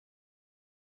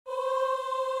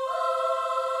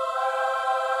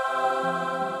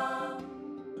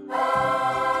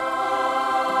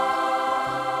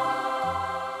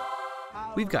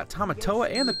We've got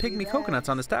Tamatoa and the pygmy coconuts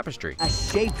on this tapestry. A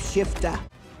shapeshifter.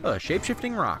 A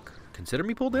shape-shifting rock. Consider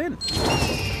me pulled in.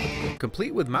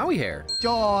 Complete with Maui hair.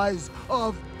 Jaws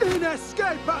of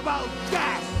inescapable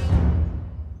death.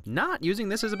 Not using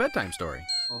this as a bedtime story.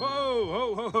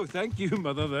 Oh, thank you,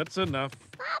 Mother. That's enough.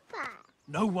 Papa.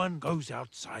 No one goes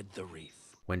outside the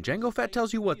wreath. When Jango Fett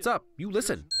tells you what's up, you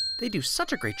listen. They do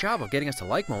such a great job of getting us to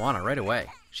like Moana right away.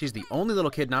 She's the only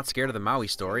little kid not scared of the Maui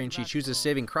story, and she chooses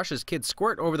saving Crush's kid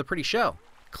Squirt over the pretty shell,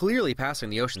 clearly passing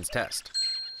the ocean's test.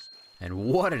 And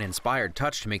what an inspired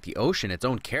touch to make the ocean its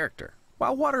own character.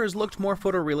 While water has looked more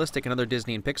photorealistic in other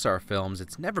Disney and Pixar films,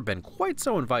 it's never been quite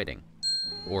so inviting.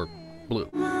 Or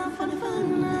blue.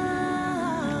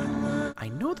 I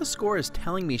know the score is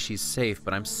telling me she's safe,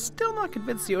 but I'm still not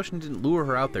convinced the ocean didn't lure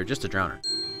her out there just to drown her.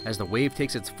 As the wave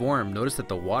takes its form, notice that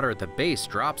the water at the base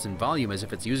drops in volume as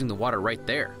if it's using the water right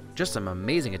there. Just some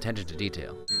amazing attention to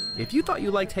detail. If you thought you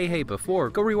liked Hey Hey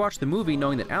before, go rewatch the movie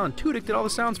knowing that Alan Tudyk did all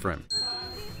the sounds for him.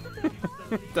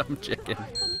 Dumb chicken.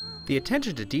 The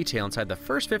attention to detail inside the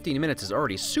first 15 minutes is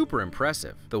already super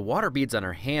impressive. The water beads on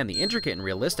her hand, the intricate and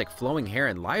realistic flowing hair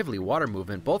and lively water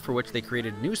movement, both for which they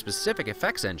created new specific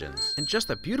effects engines. And just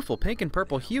the beautiful pink and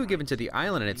purple hue given to the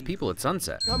island and its people at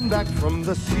sunset. Come back from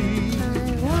the sea.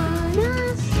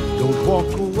 Don't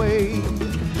walk away.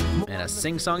 And a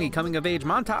sing-songy coming-of-age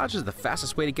montage is the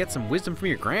fastest way to get some wisdom from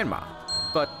your grandma.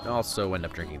 But also end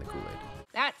up drinking the Kool-Aid.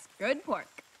 That's good pork.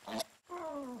 I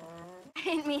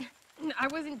didn't mean, I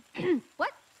wasn't,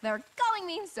 what? They're calling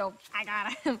me, so I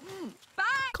gotta, bye!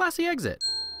 Classy exit.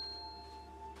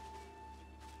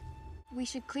 We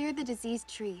should clear the diseased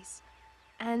trees,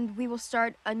 and we will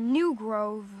start a new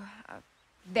grove,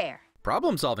 there.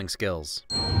 Problem-solving skills.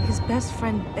 His best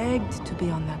friend begged to be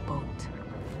on that boat.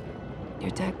 Your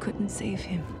dad couldn't save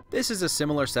him. This is a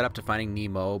similar setup to Finding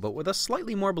Nemo, but with a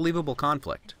slightly more believable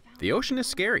conflict. The ocean is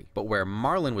scary, but where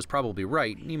Marlin was probably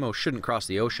right, Nemo shouldn't cross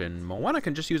the ocean, Moana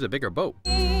can just use a bigger boat.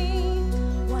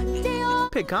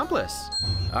 Pig accomplice.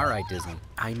 Alright Disney,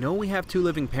 I know we have 2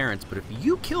 living parents, but if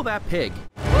you kill that pig...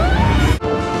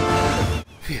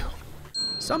 Phew.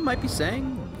 Some might be saying,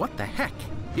 what the heck?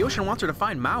 The ocean wants her to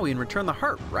find Maui and return the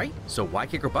heart, right? So why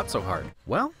kick her butt so hard?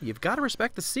 Well, you've got to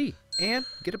respect the sea, and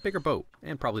get a bigger boat,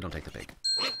 and probably don't take the pig.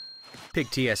 Pig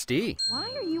TSD.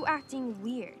 Why are you acting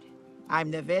weird?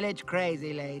 I'm the village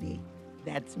crazy lady.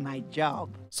 That's my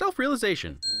job.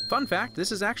 Self-realization. Fun fact,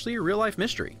 this is actually a real-life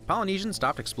mystery. Polynesians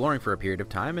stopped exploring for a period of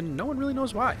time, and no one really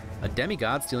knows why. A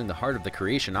demigod stealing the heart of the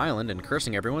creation island and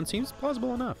cursing everyone seems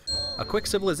plausible enough. A quick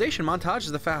civilization montage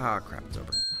is the crap, it's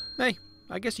over. Hey,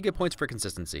 I guess you get points for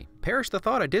consistency. Perish the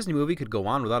thought a Disney movie could go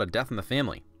on without a death in the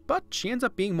family. But she ends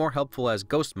up being more helpful as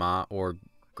Ghost Ma or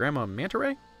Grandma Manta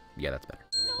Ray? Yeah, that's better.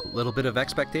 A little bit of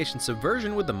expectation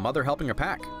subversion with the mother helping her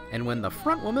pack. And when the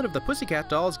front woman of the Pussycat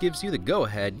Dolls gives you the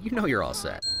go-ahead, you know you're all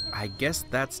set. I guess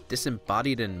that's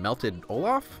disembodied and melted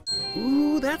Olaf?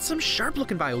 Ooh, that's some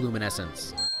sharp-looking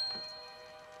bioluminescence.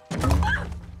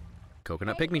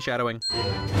 Coconut pygmy shadowing.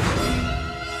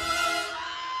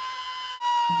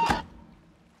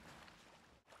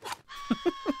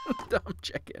 Dumb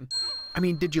chicken. I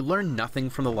mean, did you learn nothing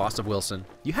from the loss of Wilson?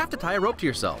 You have to tie a rope to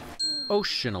yourself.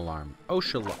 Ocean alarm.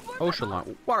 Ocean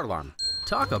alarm. Water alarm.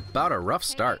 Talk about a rough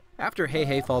start. After Hey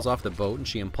Hey falls off the boat and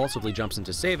she impulsively jumps in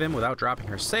to save him without dropping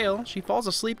her sail, she falls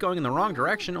asleep going in the wrong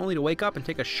direction only to wake up and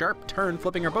take a sharp turn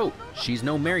flipping her boat. She's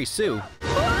no Mary Sue.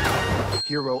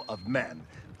 Hero of men.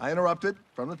 I interrupted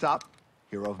from the top.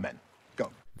 Hero of men.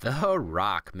 Go. The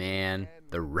Rock, man.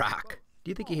 The Rock.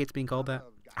 Do you think he hates being called that?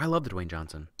 I love the Dwayne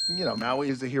Johnson. You know, Maui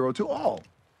is the hero to all.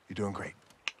 You're doing great.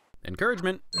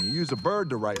 Encouragement. When you use a bird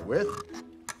to write with,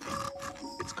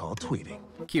 it's called tweeting.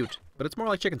 Cute, but it's more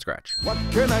like chicken scratch. What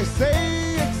can I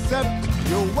say except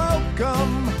you're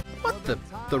welcome? What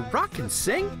the Rock can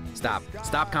sing? Stop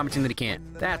commenting that he can't.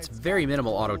 That's very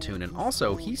minimal auto-tune, and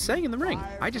also, he sang in the ring.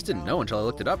 I just didn't know until I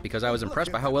looked it up because I was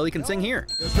impressed by how well he can sing here.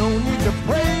 There's no need to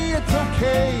pray, it's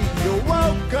okay, you're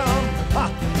welcome.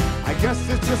 Ha! I guess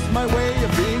it's just my way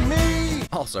of being me.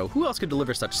 Also, who else could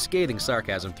deliver such scathing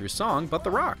sarcasm through song but The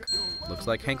Rock? Looks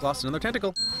like Hank lost another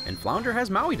tentacle, and Flounder has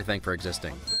Maui to thank for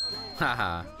existing.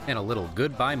 Haha, and a little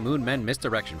goodbye Moon Men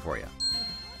misdirection for you.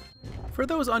 For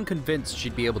those unconvinced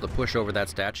she'd be able to push over that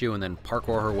statue and then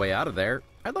parkour her way out of there,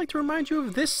 I'd like to remind you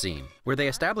of this scene, where they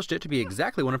established it to be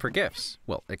exactly one of her gifts.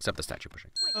 Well, except the statue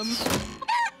pushing.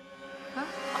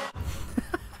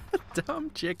 Dumb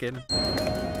chicken.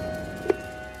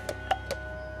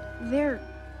 They're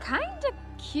kinda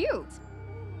cute.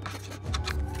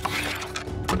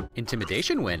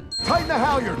 Intimidation win. Tighten the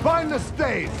halyard, bind the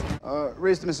stays.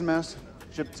 Raise the missing mast.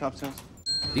 Ship the topsails.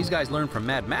 These guys learned from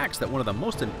Mad Max that one of the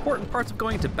most important parts of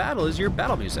going into battle is your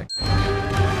battle music.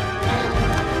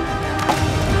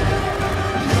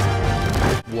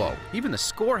 Whoa, even the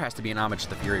score has to be an homage to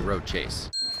the Fury Road chase.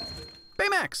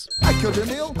 Baymax! I killed an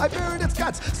eel, I buried its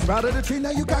guts. Sprouted a tree,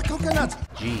 now you got coconuts.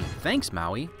 Gee, thanks,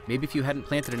 Maui. Maybe if you hadn't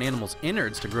planted an animal's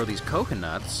innards to grow these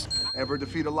coconuts. Ever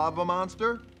defeat a lava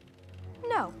monster?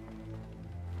 No.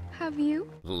 Have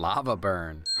you? Lava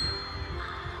burn.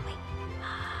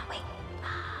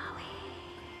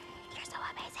 You're so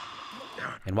amazing.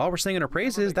 And while we're singing her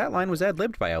praises, that line was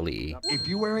ad-libbed by Auli'i. If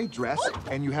you wear a dress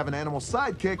and you have an animal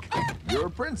sidekick, you're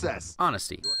a princess.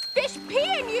 Honesty. Fish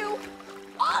pee in you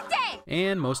all day.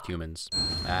 And most humans.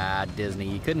 Ah, Disney,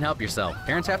 you couldn't help yourself.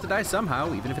 Parents have to die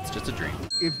somehow, even if it's just a dream.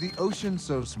 If the ocean's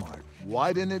so smart,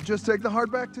 why didn't it just take the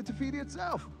hardback to Tafiti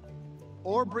itself?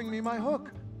 Or bring me my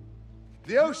hook?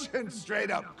 The ocean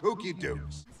straight up kooky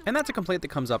dukes. And that's a complaint that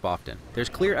comes up often. There's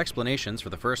clear explanations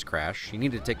for the first crash. She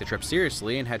needed to take the trip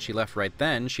seriously, and had she left right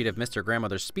then, she'd have missed her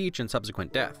grandmother's speech and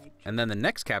subsequent death. And then the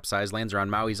next capsize lands her on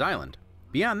Maui's island.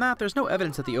 Beyond that, there's no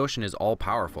evidence that the ocean is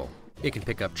all-powerful. It can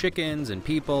pick up chickens and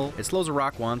people, it slows a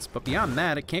rock once, but beyond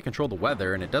that, it can't control the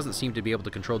weather, and it doesn't seem to be able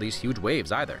to control these huge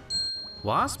waves either.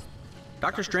 Wasp?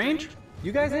 Doctor Strange?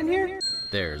 You guys in here?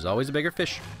 There's always a bigger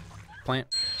fish. Plant.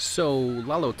 So,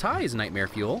 Lalo Tai is nightmare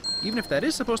fuel, even if that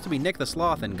is supposed to be Nick the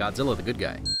Sloth and Godzilla the good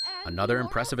guy. Another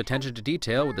impressive attention to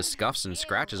detail with the scuffs and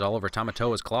scratches all over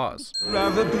Tamatoa's claws.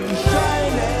 Rather be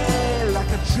shiny like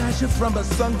a treasure from a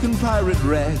sunken pirate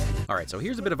wreck. Alright, so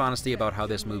here's a bit of honesty about how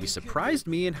this movie surprised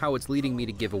me and how it's leading me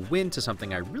to give a win to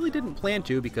something I really didn't plan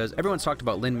to because everyone's talked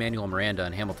about Lin-Manuel Miranda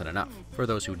and Hamilton enough. For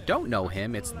those who don't know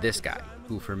him, it's this guy,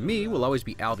 who for me will always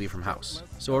be Alvy from House.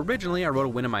 So originally I wrote a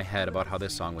win in my head about how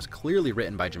this song was clearly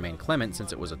written by Jermaine Clement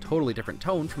since it was a totally different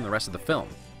tone from the rest of the film.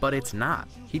 But it's not.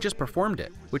 He just performed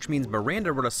it, which means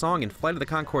Miranda wrote a song in Flight of the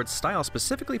Conchords style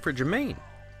specifically for Jermaine.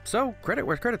 So, credit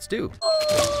where credit's due.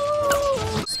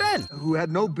 Sven! Who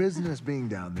had no business being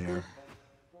down there.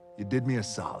 You did me a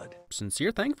solid.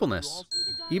 Sincere thankfulness.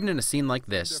 Even in a scene like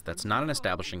this, that's not an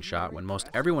establishing shot when most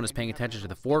everyone is paying attention to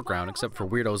the foreground except for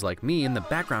weirdos like me, and the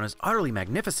background is utterly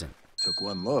magnificent. Took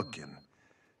one look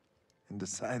and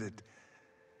decided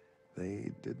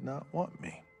they did not want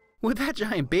me. With that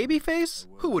giant baby face?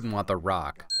 Who wouldn't want The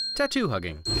Rock? Tattoo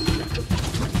hugging.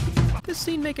 This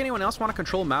scene make anyone else want to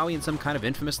control Maui in some kind of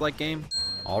Infamous-like game?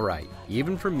 Alright,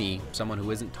 even for me, someone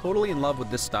who isn't totally in love with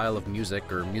this style of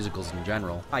music or musicals in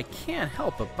general, I can't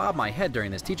help but bob my head during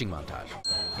this teaching montage.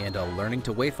 And a learning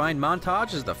to wayfind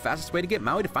montage is the fastest way to get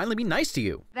Maui to finally be nice to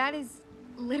you. That is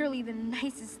literally the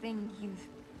nicest thing you've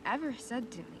ever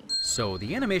said to me. So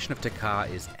the animation of Taka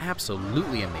is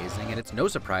absolutely amazing, and it's no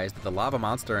surprise that the lava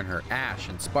monster and her ash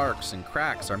and sparks and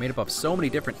cracks are made up of so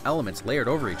many different elements layered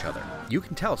over each other. You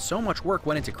can tell so much work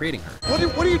went into creating her.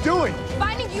 What are you doing?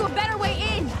 Finding you a better way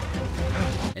in.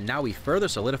 And now we further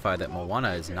solidify that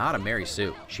Moana is not a Mary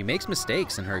Sue. She makes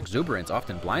mistakes, and her exuberance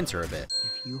often blinds her a bit.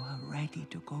 If you are ready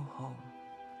to go home,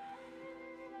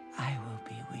 I will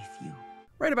be with you.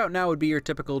 Right about now would be your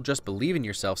typical just believe in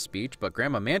yourself speech, but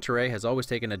Grandma Manta Ray has always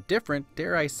taken a different,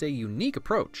 dare I say unique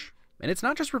approach. And it's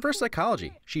not just reverse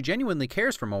psychology. She genuinely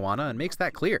cares for Moana and makes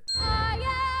that clear. I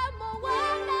am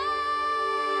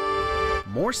Moana.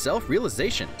 More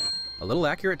self-realization. A little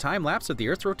accurate time lapse of the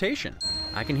Earth's rotation.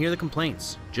 I can hear the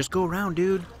complaints. Just go around,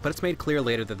 dude. But it's made clear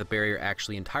later that the barrier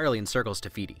actually entirely encircles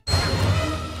Tafiti.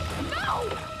 No!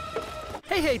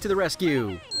 Hey to the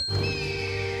rescue!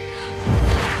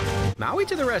 Maui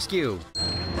to the rescue!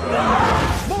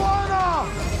 Moana!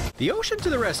 The ocean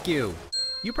to the rescue!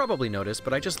 You probably noticed,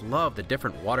 but I just love the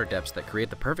different water depths that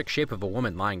create the perfect shape of a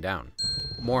woman lying down.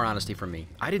 More honesty from me.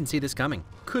 I didn't see this coming.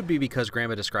 Could be because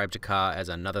Grandma described Taka as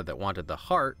another that wanted the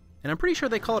heart, and I'm pretty sure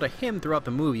they call it a him throughout the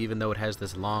movie even though it has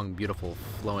this long, beautiful,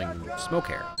 flowing smoke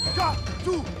hair.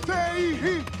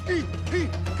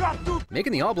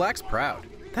 Making the All Blacks proud.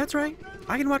 That's right,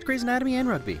 I can watch Grey's Anatomy and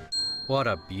rugby. What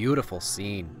a beautiful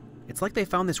scene. It's like they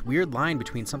found this weird line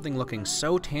between something looking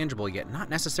so tangible yet not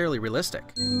necessarily realistic.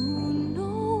 You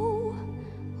know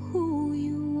who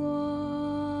you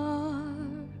are.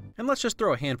 And let's just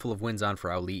throw a handful of wins on for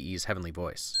Auli'i's heavenly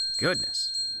voice.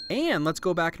 Goodness. And let's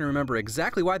go back and remember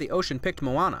exactly why the ocean picked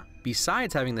Moana.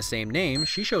 Besides having the same name,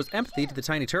 she shows empathy to the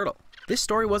tiny turtle. This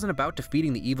story wasn't about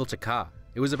defeating the evil Taka.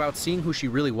 It was about seeing who she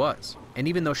really was. And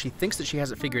even though she thinks that she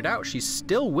has it figured out, she's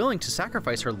still willing to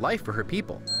sacrifice her life for her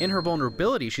people. In her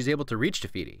vulnerability, she's able to reach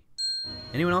Tafiti.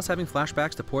 Anyone else having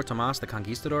flashbacks to poor Tomas the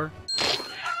Conquistador?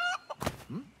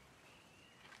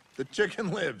 The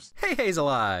chicken lives. Hey,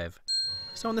 alive!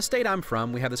 So in the state I'm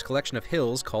from, we have this collection of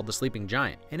hills called the Sleeping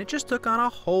Giant, and it just took on a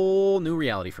whole new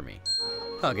reality for me.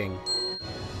 Hugging.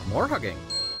 More hugging.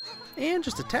 And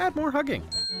just a tad more hugging.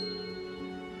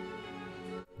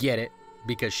 Get it?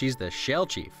 Because she's the shell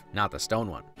chief, not the stone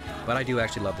one. But I do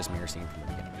actually love this mirror scene from the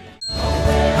beginning.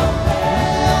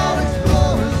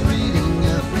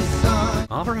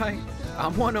 Alright,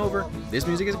 I'm won over. This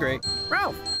music is great.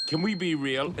 Ralph! Can we be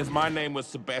real? If my name was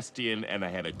Sebastian and I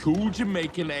had a cool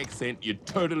Jamaican accent, you'd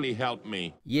totally help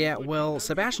me. Yeah, well,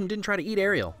 Sebastian didn't try to eat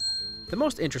Ariel. The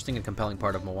most interesting and compelling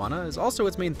part of Moana is also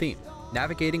its main theme,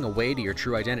 navigating a way to your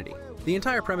true identity. The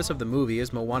entire premise of the movie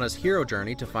is Moana's hero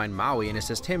journey to find Maui and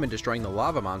assist him in destroying the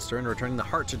lava monster and returning the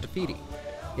heart to Te Fiti.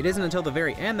 It isn't until the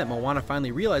very end that Moana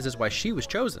finally realizes why she was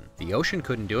chosen. The ocean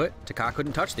couldn't do it, Taka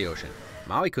couldn't touch the ocean.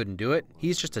 Maui couldn't do it,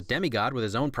 he's just a demigod with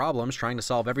his own problems trying to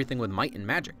solve everything with might and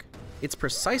magic. It's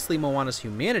precisely Moana's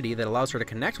humanity that allows her to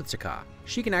connect with Taka.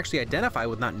 She can actually identify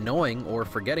with not knowing or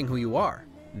forgetting who you are.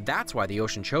 That's why the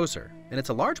ocean chose her, and it's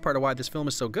a large part of why this film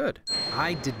is so good.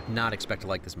 I did not expect to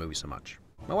like this movie so much.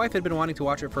 My wife had been wanting to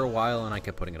watch it for a while and I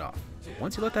kept putting it off.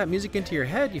 Once you let that music into your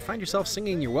head, you find yourself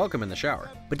singing You're Welcome in the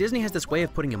shower. But Disney has this way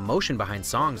of putting emotion behind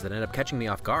songs that end up catching me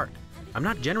off guard. I'm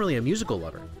not generally a musical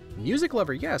lover. Music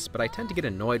lover, yes, but I tend to get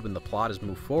annoyed when the plot is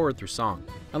moved forward through song.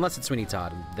 Unless it's Sweeney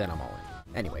Todd, and then I'm all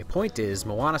in. Anyway, point is,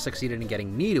 Moana succeeded in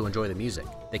getting me to enjoy the music.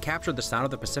 They captured the sound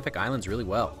of the Pacific Islands really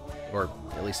well, or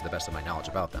at least to the best of my knowledge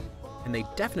about them. And they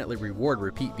definitely reward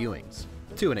repeat viewings.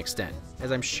 To an extent,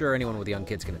 as I'm sure anyone with young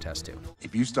kids can attest to.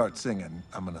 If you start singing,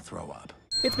 I'm gonna throw up.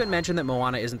 It's been mentioned that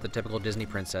Moana isn't the typical Disney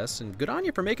princess, and good on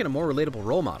you for making a more relatable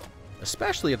role model,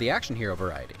 especially of the action hero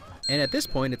variety. And at this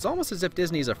point, it's almost as if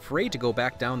Disney is afraid to go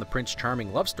back down the Prince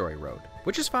Charming love story road,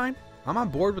 which is fine. I'm on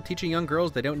board with teaching young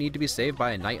girls they don't need to be saved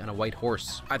by a knight on a white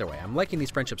horse. Either way, I'm liking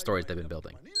these friendship stories they've been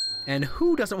building. And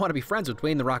who doesn't want to be friends with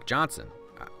Dwayne "The Rock" Johnson?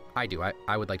 I do.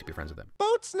 I would like to be friends with him.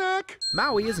 Boat snack!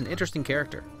 Maui is an interesting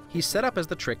character. He's set up as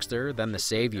the trickster, then the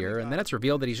savior, and then it's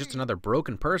revealed that he's just another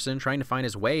broken person trying to find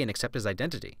his way and accept his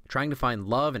identity, trying to find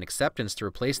love and acceptance to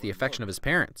replace the affection of his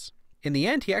parents. In the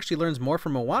end, he actually learns more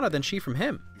from Moana than she from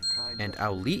him. And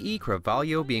Auli'i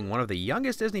Cravalho, being one of the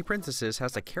youngest Disney princesses,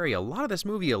 has to carry a lot of this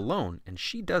movie alone, and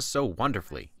she does so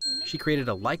wonderfully. She created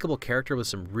a likable character with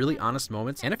some really honest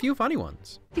moments and a few funny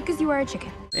ones. Because you are a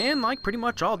chicken. And like pretty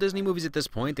much all Disney movies at this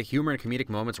point, the humor and comedic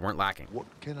moments weren't lacking. What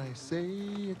can I say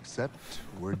except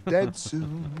we're dead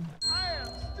soon? I am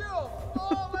still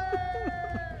falling!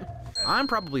 I'm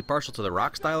probably partial to the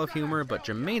Rock style of humor, but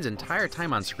Jermaine's entire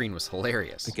time on screen was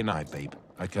hilarious. Pick an eye, babe.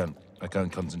 I can't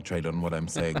concentrate on what I'm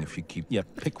saying if you keep... Yeah,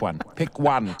 pick one. Pick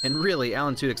one. And really,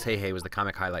 Alan Tudyk's Hey Hey was the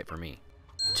comic highlight for me.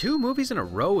 2 movies in a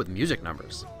row with music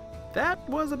numbers. That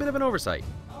was a bit of an oversight.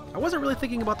 I wasn't really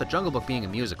thinking about The Jungle Book being a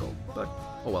musical, but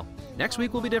oh well. Next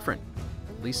week will be different.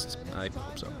 At least, I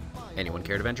hope so. Anyone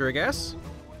care to venture a guess?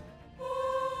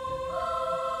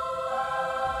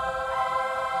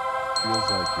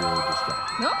 Feels like you're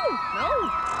distracted.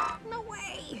 No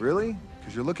way. Really?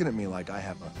 Because you're looking at me like I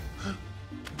have a...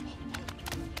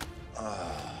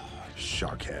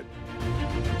 shark head.